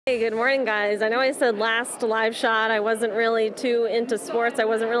Hey, good morning, guys. I know I said last live shot I wasn't really too into sports. I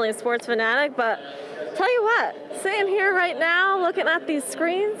wasn't really a sports fanatic, but tell you what, sitting here right now looking at these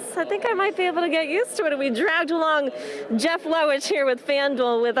screens, I think I might be able to get used to it. And we dragged along Jeff Lowich here with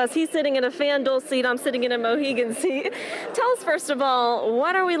FanDuel with us. He's sitting in a FanDuel seat. I'm sitting in a Mohegan seat. Tell us, first of all,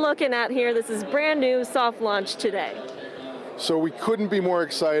 what are we looking at here? This is brand new, soft launch today. So we couldn't be more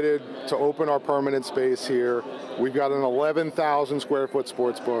excited to open our permanent space here. We've got an 11,000 square foot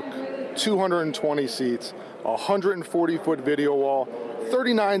sports book, 220 seats, 140-foot video wall,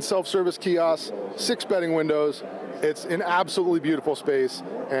 39 self-service kiosks, 6 betting windows. It's an absolutely beautiful space,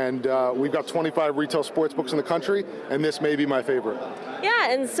 and we've got 25 retail sports books in the country, and this may be my favorite.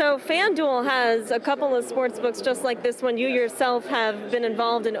 Yeah, and so FanDuel has a couple of sports books just like this one. You yourself have been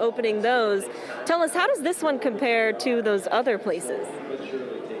involved in opening those. Tell us, how does this one compare to those other places?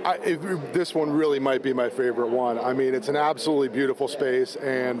 This one really might be my favorite one. I mean, it's an absolutely beautiful space,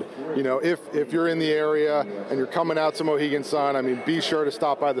 and you know, if you're in the area and you're coming out to Mohegan Sun, I mean, be sure to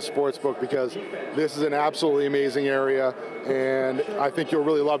stop by the Sportsbook because this is an absolutely amazing area, and I think you'll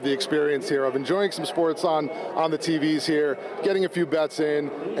really love the experience here of enjoying some sports on the TVs here, getting a few bets in,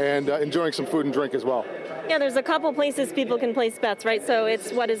 and enjoying some food and drink as well. Yeah, there's a couple places people can place bets, right? So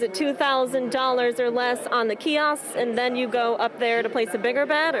it's, what is it, $2,000 or less on the kiosks, and then you go up there to place a bigger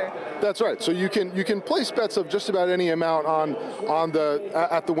bet, or? That's right. So you can place bets of just about any amount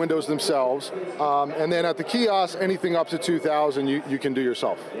at the windows themselves, and then at the kiosks, anything up to $2,000 you can do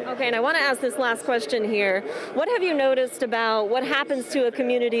yourself. Okay, and I want to ask this last question here. What have you noticed about what happens to a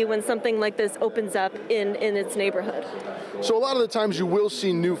community when something like this opens up in its neighborhood? So a lot of the times you will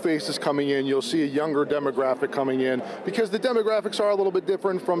see new faces coming in. You'll see a younger demographic coming in because the demographics are a little bit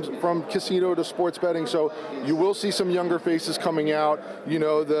different from casino to sports betting. So you will see some younger faces coming out. You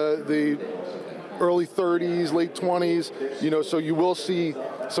know, the early 30s, late 20s. You know, so you will see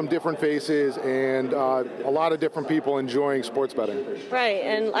some different faces and a lot of different people enjoying sports betting. Right,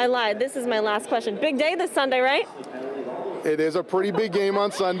 and I lied. This is my last question. Big day this Sunday, right? It is a pretty big game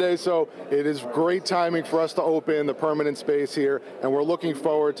on Sunday, so it is great timing for us to open the permanent space here, and we're looking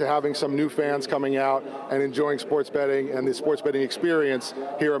forward to having some new fans coming out and enjoying sports betting and the sports betting experience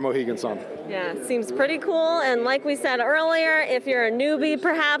here at Mohegan Sun. Yeah, seems pretty cool, and like we said earlier, if you're a newbie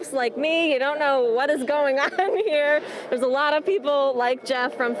perhaps like me, you don't know what is going on here, there's a lot of people like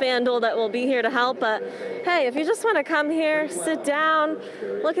Jeff from FanDuel that will be here to help, but hey, if you just want to come here, sit down,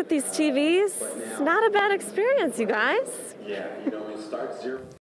 look at these TVs, it's not a bad experience, you guys. Yeah, you know, it starts 0.